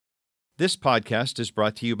This podcast is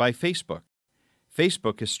brought to you by Facebook.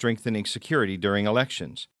 Facebook is strengthening security during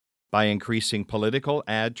elections by increasing political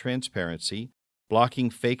ad transparency,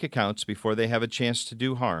 blocking fake accounts before they have a chance to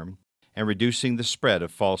do harm, and reducing the spread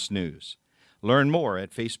of false news. Learn more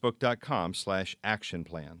at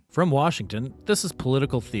facebook.com/actionplan. From Washington, this is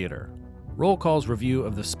Political Theater, Roll Call's review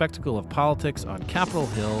of the spectacle of politics on Capitol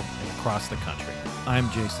Hill and across the country.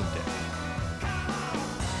 I'm Jason Dick.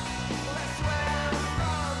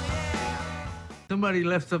 Somebody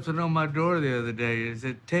left something on my door the other day. It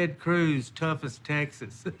said, Ted Cruz, toughest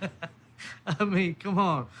Texas. I mean, come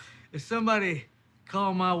on. If somebody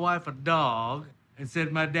called my wife a dog and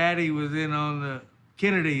said my daddy was in on the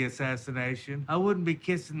Kennedy assassination, I wouldn't be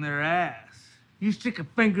kissing their ass. You stick a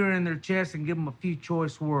finger in their chest and give them a few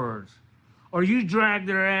choice words. Or you drag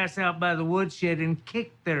their ass out by the woodshed and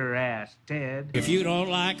kick their ass, Ted. If you don't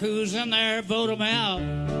like who's in there, vote them out.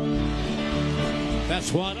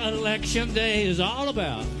 That's what Election Day is all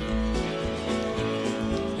about.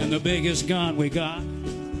 And the biggest gun we got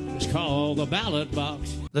is called the ballot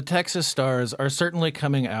box. The Texas stars are certainly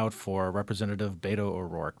coming out for Representative Beto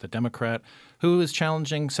O'Rourke, the Democrat who is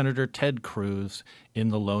challenging Senator Ted Cruz in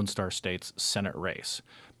the Lone Star State's Senate race.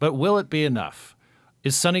 But will it be enough?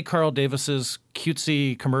 Is Sonny Carl Davis's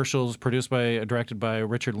cutesy commercials directed by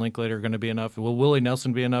Richard Linklater going to be enough? Will Willie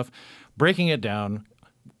Nelson be enough? Breaking it down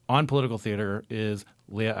on Political Theater is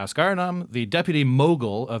Leah Askarinam, the deputy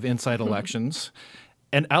mogul of Inside Elections,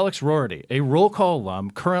 and Alex Roarty, a roll call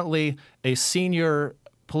alum, currently a senior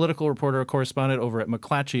political reporter, correspondent over at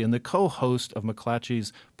McClatchy, and the co-host of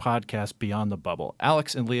McClatchy's podcast Beyond the Bubble.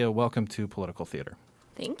 Alex and Leah, welcome to Political Theater.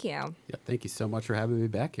 Thank you. Yeah, thank you so much for having me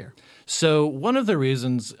back here. So one of the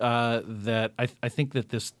reasons that I think that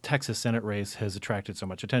this Texas Senate race has attracted so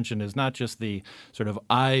much attention is not just the sort of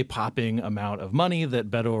eye-popping amount of money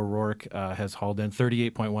that Beto O'Rourke has hauled in,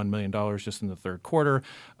 $38.1 million just in the third quarter,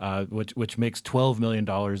 which makes $12 million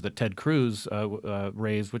that Ted Cruz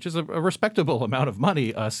raised, which is a respectable amount of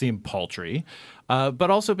money, seem paltry,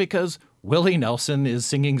 but also because Willie Nelson is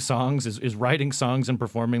singing songs, is writing songs and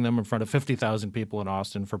performing them in front of 50,000 people in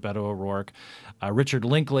Austin for Beto O'Rourke. Richard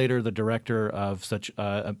Linklater, the director of such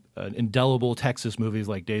indelible Texas movies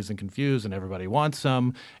like Dazed and Confused and Everybody Wants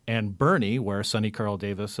Some, and Bernie, where Sonny Carl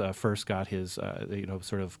Davis first got his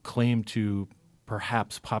sort of claim to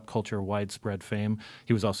perhaps pop culture widespread fame.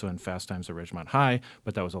 He was also in Fast Times at Ridgemont High,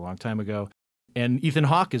 but that was a long time ago. And Ethan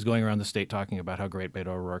Hawke is going around the state talking about how great Beto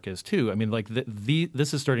O'Rourke is, too. I mean, like,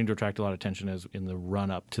 this is starting to attract a lot of attention as in the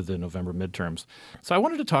run-up to the November midterms. So I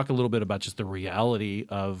wanted to talk a little bit about just the reality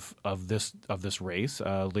of this race.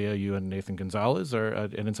 Leah, you and Nathan Gonzalez are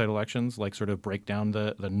at Inside Elections, like, sort of break down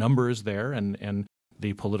the numbers there and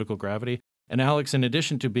the political gravity. And Alex, in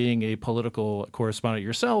addition to being a political correspondent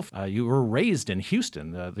yourself, you were raised in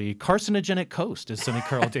Houston, the carcinogenic coast, as Sonny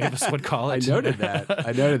Carl Davis would call it. I noted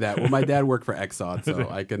that. Well, my dad worked for Exxon, so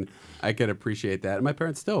I can appreciate that. And my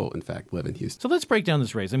parents still, in fact, live in Houston. So let's break down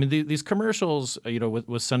this race. I mean, these commercials,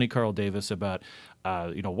 with Sonny Carl Davis about,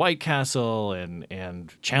 White Castle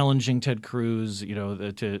and challenging Ted Cruz,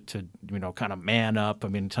 to kind of man up. I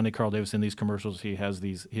mean, Sonny Carl Davis in these commercials, he has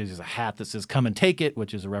a hat that says "Come and Take It,"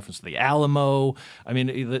 which is a reference to the Alamo. I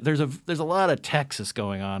mean, there's a lot of Texas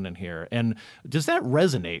going on in here. And does that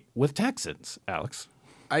resonate with Texans, Alex?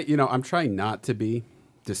 I'm trying not to be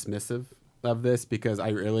dismissive of this because I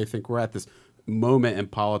really think we're at this moment in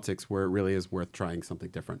politics where it really is worth trying something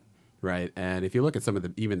different, right? And if you look at some of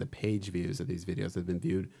even the page views of these videos have been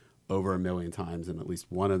viewed over 1 million times in at least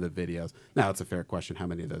one of the videos. Now, it's a fair question how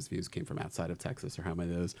many of those views came from outside of Texas or how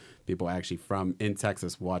many of those people actually from in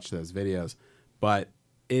Texas watched those videos. But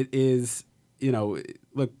it is,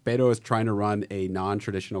 look, Beto is trying to run a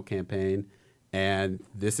non-traditional campaign, and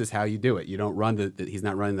this is how you do it. You don't run he's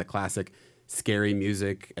not running the classic scary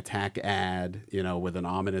music attack ad, with an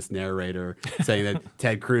ominous narrator saying that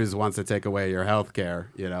Ted Cruz wants to take away your health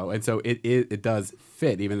care, and so it does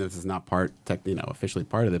fit, even though this is not officially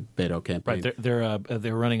part of the Beto campaign. Right,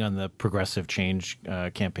 they're running on the Progressive Change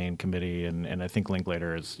campaign committee, and I think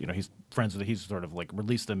Linklater is, he's friends with, he's sort of like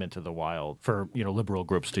released them into the wild for liberal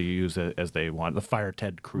groups to use as they want. The Fire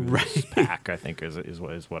Ted Cruz PAC, I think, is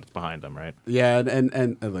what's behind them, right? Yeah,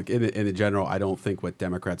 and look, in general, I don't think what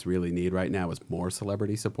Democrats really need right now is more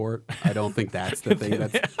celebrity support. I don't think that's the thing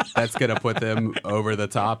that's going to put them over the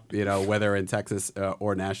top, whether in Texas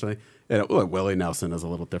or nationally. Look, Willie Nelson is a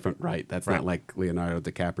little different, right? That's not like Leonardo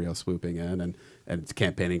DiCaprio swooping in and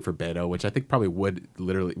campaigning for Beto, which I think probably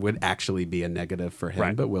would actually be a negative for him.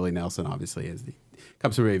 Right. But Willie Nelson obviously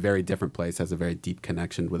comes from a very different place, has a very deep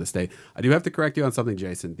connection with the state. I do have to correct you on something,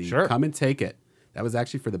 Jason. The Come and Take It, that was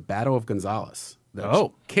actually for the Battle of Gonzales.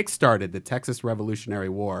 that kickstarted the Texas Revolutionary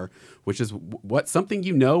War, which is something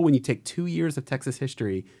you know when you take 2 years of Texas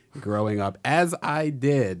history growing up, as I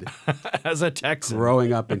did. As a Texan.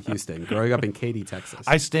 Growing up in Houston, growing up in Katy, Texas.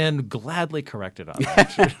 I stand gladly corrected on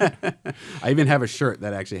that. I even have a shirt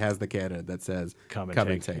that actually has the cannon that says, Come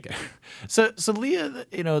and take it. So Leah,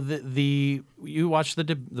 you know, you watched the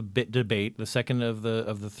debate, the second of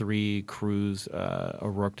the three Cruz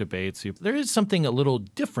O'Rourke debates. There is something a little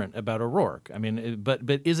different about O'Rourke. I mean, but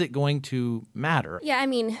is it going to matter? Yeah, I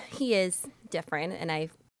mean, he is different, and I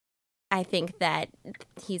think that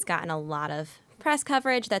he's gotten a lot of press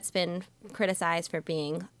coverage that's been criticized for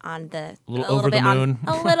being on a little over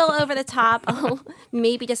the top,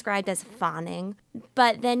 maybe described as fawning.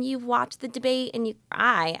 But then you watch the debate, and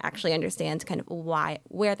I actually understand kind of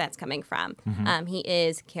where that's coming from. Mm-hmm. He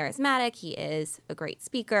is charismatic. He is a great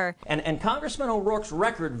speaker. And Congressman O'Rourke's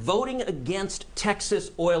record voting against Texas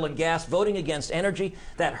oil and gas, voting against energy,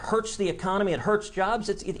 that hurts the economy. It hurts jobs.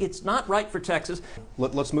 It's not right for Texas.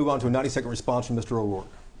 Let's move on to a 90-second response from Mr. O'Rourke.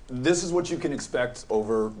 This is what you can expect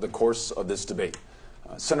over the course of this debate.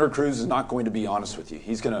 Senator Cruz is not going to be honest with you.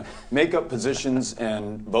 He's going to make up positions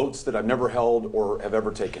and votes that I've never held or have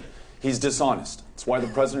ever taken. He's dishonest. It's why the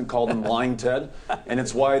president called him Lying Ted, and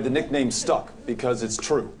it's why the nickname stuck, because it's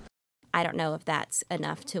true. I don't know if that's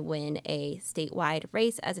enough to win a statewide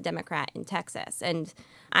race as a Democrat in Texas. And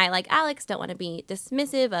I, like Alex, don't want to be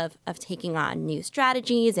dismissive of taking on new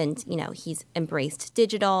strategies. And, you know, he's embraced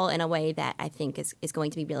digital in a way that I think is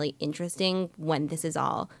going to be really interesting when this is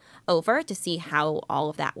all over, to see how all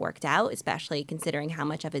of that worked out, especially considering how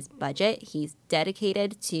much of his budget he's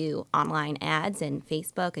dedicated to online ads and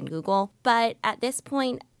Facebook and Google. But at this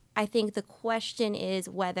point, I think the question is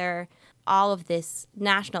whether all of this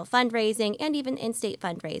national fundraising and even in-state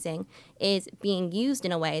fundraising is being used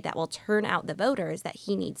in a way that will turn out the voters that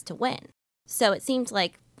he needs to win. So it seems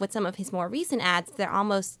like with some of his more recent ads, they're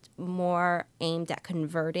almost more aimed at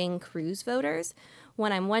converting Cruz voters,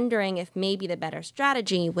 when I'm wondering if maybe the better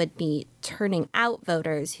strategy would be turning out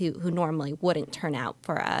voters who normally wouldn't turn out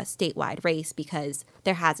for a statewide race because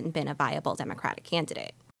there hasn't been a viable Democratic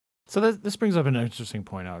candidate. So this brings up an interesting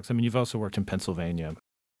point, Alex. I mean, you've also worked in Pennsylvania.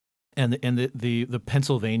 And the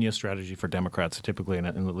Pennsylvania strategy for Democrats, typically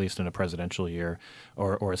at least in a presidential year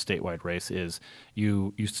or a statewide race, is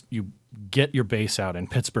you get your base out in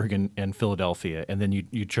Pittsburgh and Philadelphia, and then you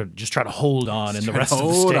just try to hold on in the rest of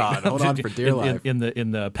the state. Hold on for dear life. In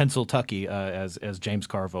the Pennsyltucky, as James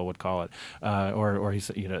Carville would call it, or he's,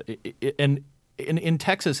 you know, and. In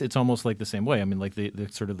Texas, it's almost like the same way. I mean, like the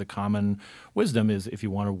sort of the common wisdom is if you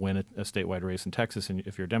want to win a statewide race in Texas, and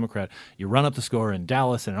if you're a Democrat, you run up the score in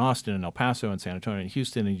Dallas and Austin and El Paso and San Antonio and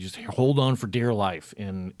Houston, and you just hold on for dear life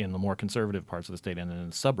in the more conservative parts of the state and in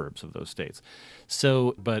the suburbs of those states.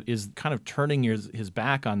 So, but is kind of turning his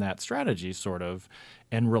back on that strategy, sort of,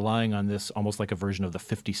 and relying on this almost like a version of the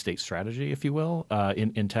 50-state strategy, if you will,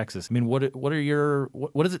 in Texas. I mean, what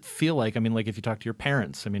does it feel like? I mean, like if you talk to your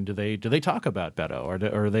parents, I mean, do they talk about Beto, or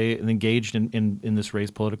are they engaged in this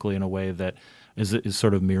race politically in a way that is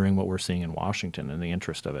sort of mirroring what we're seeing in Washington and the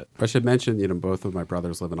interest of it? I should mention, you know, both of my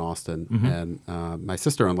brothers live in Austin, mm-hmm. and my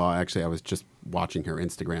sister-in-law, actually, I was just watching her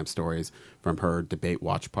Instagram stories from her debate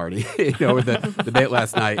watch party, you know, with the debate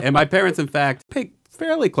last night. And my parents, in fact, pay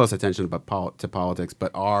fairly close attention to politics,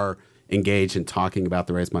 but are engaged in talking about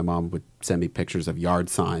the race. My mom would send me pictures of yard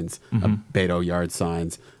signs, mm-hmm. of Beto yard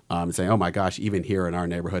signs, and saying, oh my gosh, even here in our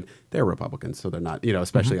neighborhood, they're Republicans, so they're not, you know,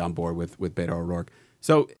 especially mm-hmm. on board with Beto O'Rourke.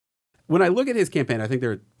 So when I look at his campaign, I think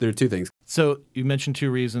there are two things. So you mentioned two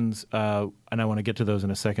reasons, and I want to get to those in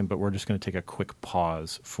a second, but we're just going to take a quick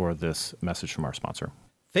pause for this message from our sponsor.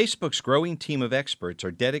 Facebook's growing team of experts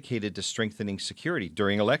are dedicated to strengthening security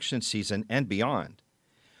during election season and beyond.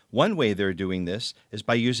 One way they're doing this is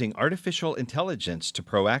by using artificial intelligence to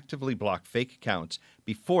proactively block fake accounts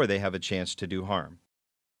before they have a chance to do harm.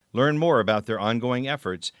 Learn more about their ongoing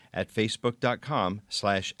efforts at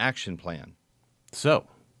facebook.com/actionplan. So,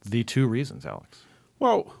 the two reasons, Alex.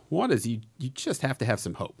 Well, one is you just have to have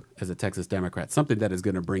some hope as a Texas Democrat, something that is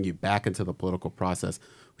going to bring you back into the political process,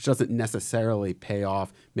 which doesn't necessarily pay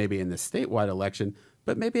off maybe in the statewide election,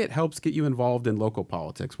 but maybe it helps get you involved in local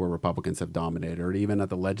politics where Republicans have dominated, or even at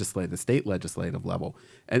the state legislative level.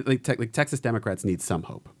 And like Texas Democrats need some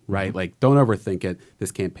hope, right? Mm-hmm. Like, don't overthink it.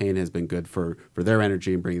 This campaign has been good for their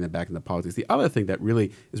energy and bringing them back into politics. The other thing that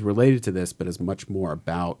really is related to this, but is much more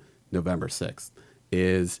about November 6th,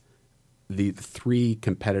 is the three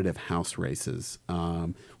competitive House races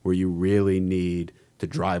where you really need to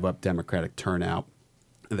drive up Democratic turnout.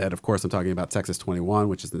 That, of course, I'm talking about Texas 21,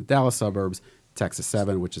 which is in the Dallas suburbs, Texas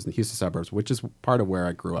 7, which is in the Houston suburbs, which is part of where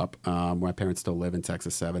I grew up. My parents still live in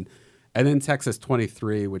Texas 7. And then Texas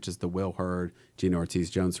 23, which is the Will Hurd, Gina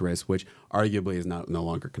Ortiz-Jones race, which arguably is no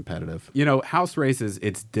longer competitive. House races,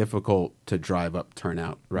 it's difficult to drive up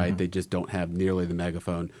turnout, right? Mm-hmm. They just don't have nearly the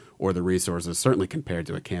megaphone or the resources, certainly compared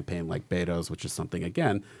to a campaign like Beto's, which is something,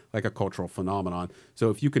 again, like a cultural phenomenon. So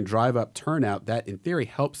if you can drive up turnout, that in theory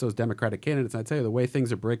helps those Democratic candidates. And I tell you, the way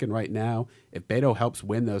things are breaking right now, if Beto helps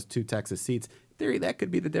win those 2 Texas seats, in theory, that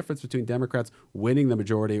could be the difference between Democrats winning the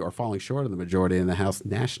majority or falling short of the majority in the House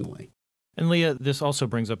nationally. And Leah, this also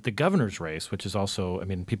brings up the governor's race, which is also,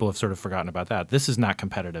 people have sort of forgotten about that. This is not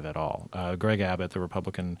competitive at all. Greg Abbott, the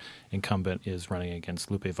Republican incumbent, is running against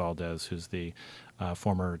Lupe Valdez, who's the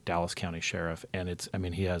former Dallas County sheriff, and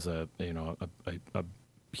he has a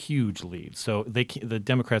huge lead. So the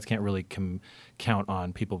Democrats can't really count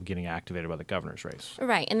on people getting activated by the governor's race.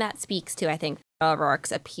 Right, and that speaks to, I think,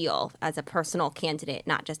 O'Rourke's appeal as a personal candidate,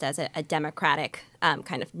 not just as a Democratic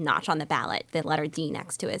kind of notch on the ballot, the letter D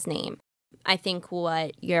next to his name. I think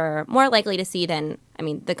what you're more likely to see than,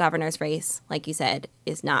 the governor's race, like you said,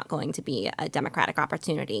 is not going to be a Democratic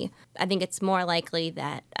opportunity. I think it's more likely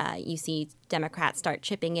that you see Democrats start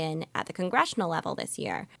chipping in at the congressional level this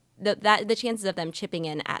year. The chances of them chipping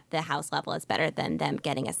in at the House level is better than them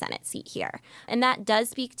getting a Senate seat here. And that does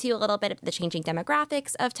speak to a little bit of the changing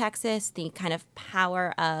demographics of Texas, the kind of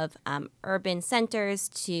power of urban centers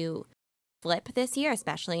to flip this year,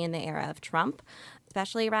 especially in the era of Trump,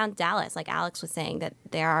 especially around Dallas. Like Alex was saying, that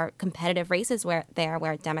there are competitive races where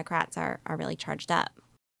Democrats are really charged up.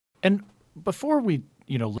 And before we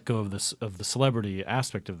let go of the celebrity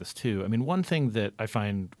aspect of this too, one thing that I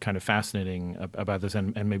find kind of fascinating about this,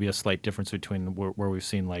 and maybe a slight difference between where we've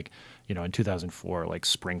seen, in 2004, like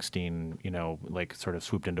Springsteen, sort of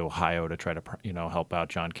swooped into Ohio to try to help out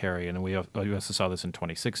John Kerry, and we also saw this in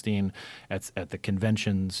 2016 at the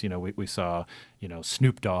conventions. We saw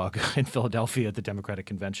Snoop Dogg in Philadelphia at the Democratic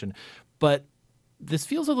convention, but this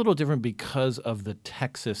feels a little different because of the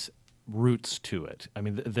Texas roots to it.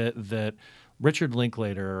 That Richard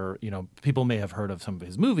Linklater, people may have heard of some of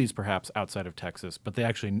his movies perhaps outside of Texas, but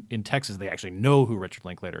in Texas they actually know who Richard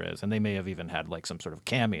Linklater is, and they may have even had some sort of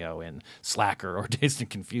cameo in Slacker or Dazed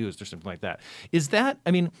and Confused or something like that. Is that,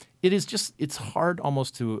 it's hard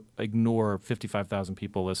almost to ignore 55,000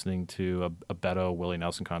 people listening to a Beto Willie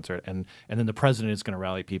Nelson concert, and then the president is going to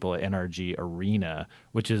rally people at NRG Arena,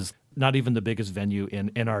 which is not even the biggest venue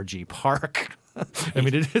in NRG Park.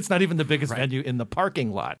 It's not even the biggest venue in the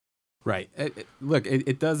parking lot. Right.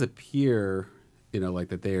 It does appear, like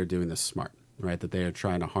that they are doing this smart, right? That they are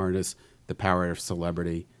trying to harness the power of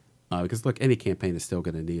celebrity. Because, any campaign is still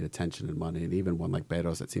going to need attention and money. And even one like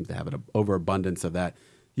Beto's that seems to have an overabundance of that,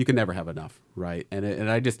 you can never have enough, right? And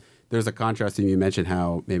there's a contrast, and you mentioned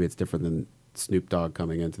how maybe it's different than Snoop Dogg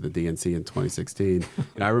coming into the DNC in 2016.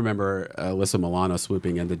 And I remember Alyssa Milano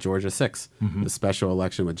swooping into Georgia 6, the special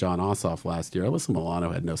election with John Ossoff last year. Alyssa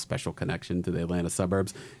Milano had no special connection to the Atlanta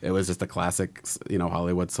suburbs. It was just a classic,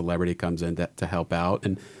 Hollywood celebrity comes in to help out.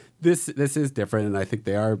 And this is different, and I think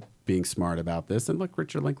they are being smart about this. And look,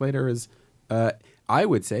 Richard Linklater is, I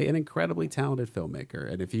would say, an incredibly talented filmmaker.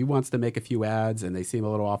 And if he wants to make a few ads and they seem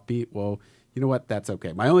a little offbeat, well, you know what? That's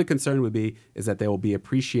okay. My only concern would be is that they will be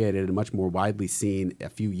appreciated and much more widely seen a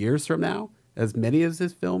few years from now, as many of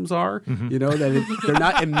his films are. That they're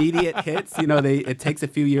not immediate hits. It takes a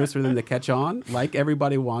few years for them to catch on. Like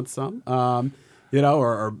Everybody Wants Some.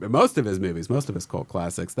 Or most of his movies, most of his cult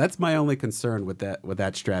classics. That's my only concern with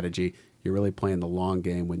that strategy. You're really playing the long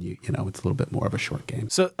game when it's a little bit more of a short game.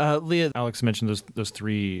 So, Leah, Alex mentioned those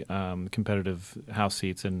 3 competitive House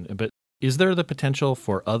seats, but is there the potential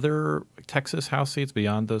for other Texas House seats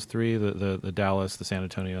beyond those 3, the Dallas, the San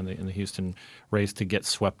Antonio, and the Houston race, to get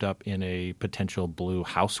swept up in a potential blue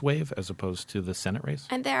House wave as opposed to the Senate race?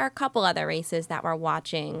 And there are a couple other races that we're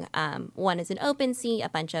watching. One is an open seat. A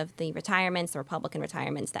bunch of the Republican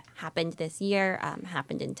retirements that happened this year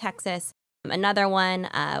happened in Texas. Another one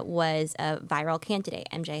was a viral candidate,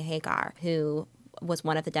 MJ Hagar, who was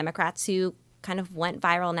one of the Democrats who kind of went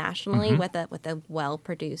viral nationally with a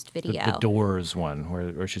well-produced video. The Doors one,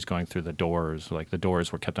 where she's going through the doors, the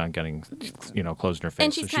doors were kept on getting, closed in her face,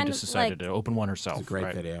 and so she just decided to open one herself. It's a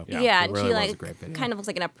great video. Yeah, and really she kind of looks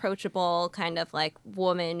like an approachable kind of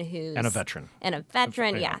woman who's and a veteran.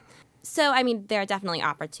 Yeah. So there are definitely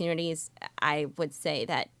opportunities. I would say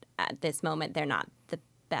that at this moment they're not the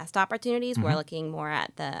best opportunities. We're looking more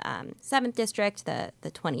at the 7th District, the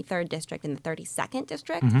 23rd District, and the 32nd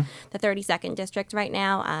District. The 32nd District right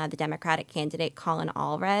now, the Democratic candidate Colin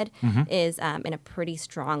Allred is in a pretty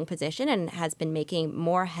strong position and has been making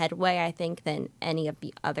more headway, I think, than any of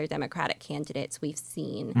the other Democratic candidates we've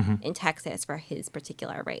seen in Texas for his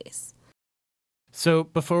particular race. So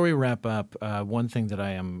before we wrap up, one thing that I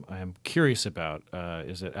am curious about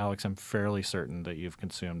is that, Alex, I'm fairly certain that you've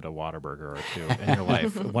consumed a Whataburger or two in your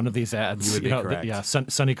life. One of these ads, You would be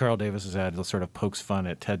correct. Sonny Carl Davis's ad sort of pokes fun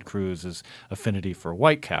at Ted Cruz's affinity for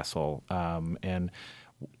White Castle, and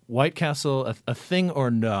White Castle a thing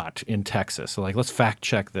or not in Texas? So, like, let's fact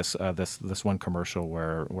check this one commercial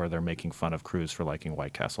where they're making fun of Cruz for liking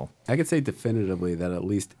White Castle. I could say definitively that at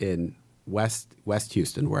least in West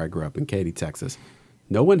Houston, where I grew up in Katy, Texas,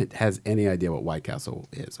 no one has any idea what White Castle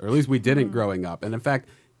is, or at least we didn't growing up. And in fact,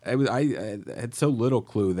 I had so little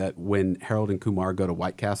clue that when Harold and Kumar Go to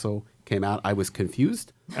White Castle came out, I was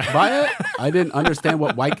confused by it. I didn't understand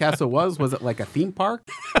what White Castle was. Was it like a theme park?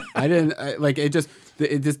 It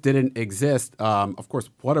just didn't exist. Of course,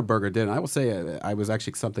 Whataburger didn't. I will say I was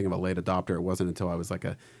actually something of a late adopter. It wasn't until I was like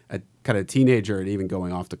a kind of teenager and even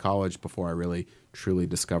going off to college before I really truly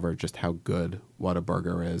discovered just how good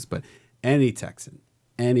Whataburger is. But any Texan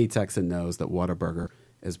knows that Whataburger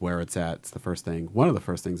is where it's at. It's one of the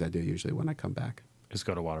first things I do usually when I come back. Just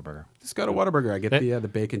go to Whataburger. Just go to Whataburger. I get the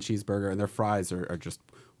bacon cheeseburger, and their fries are just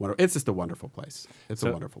wonderful. It's just a wonderful place. It's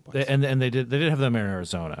a wonderful place. And they did have them in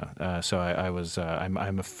Arizona, so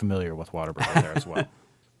I'm familiar with Whataburger there as well.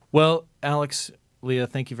 Well, Alex, Leah,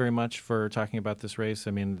 thank you very much for talking about this race.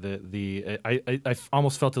 I mean, I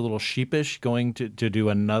almost felt a little sheepish going to do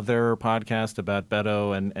another podcast about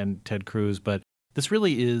Beto and Ted Cruz, but this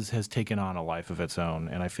really has taken on a life of its own,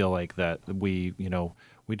 and I feel like that we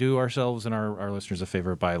do ourselves and our listeners a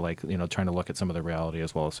favor by trying to look at some of the reality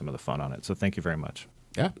as well as some of the fun on it. So thank you very much.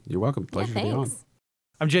 Yeah, you're welcome. Pleasure to be on.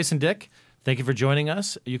 I'm Jason Dick. Thank you for joining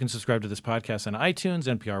us. You can subscribe to this podcast on iTunes,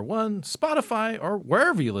 NPR One, Spotify, or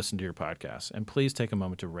wherever you listen to your podcasts. And please take a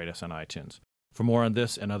moment to rate us on iTunes. For more on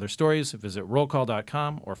this and other stories, visit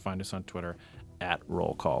rollcall.com or find us on Twitter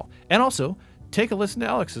 @rollcall. And also, take a listen to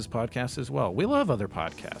Alex's podcast as well. We love other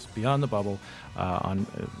podcasts, Beyond the Bubble,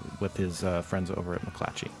 with his friends over at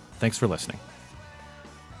McClatchy. Thanks for listening.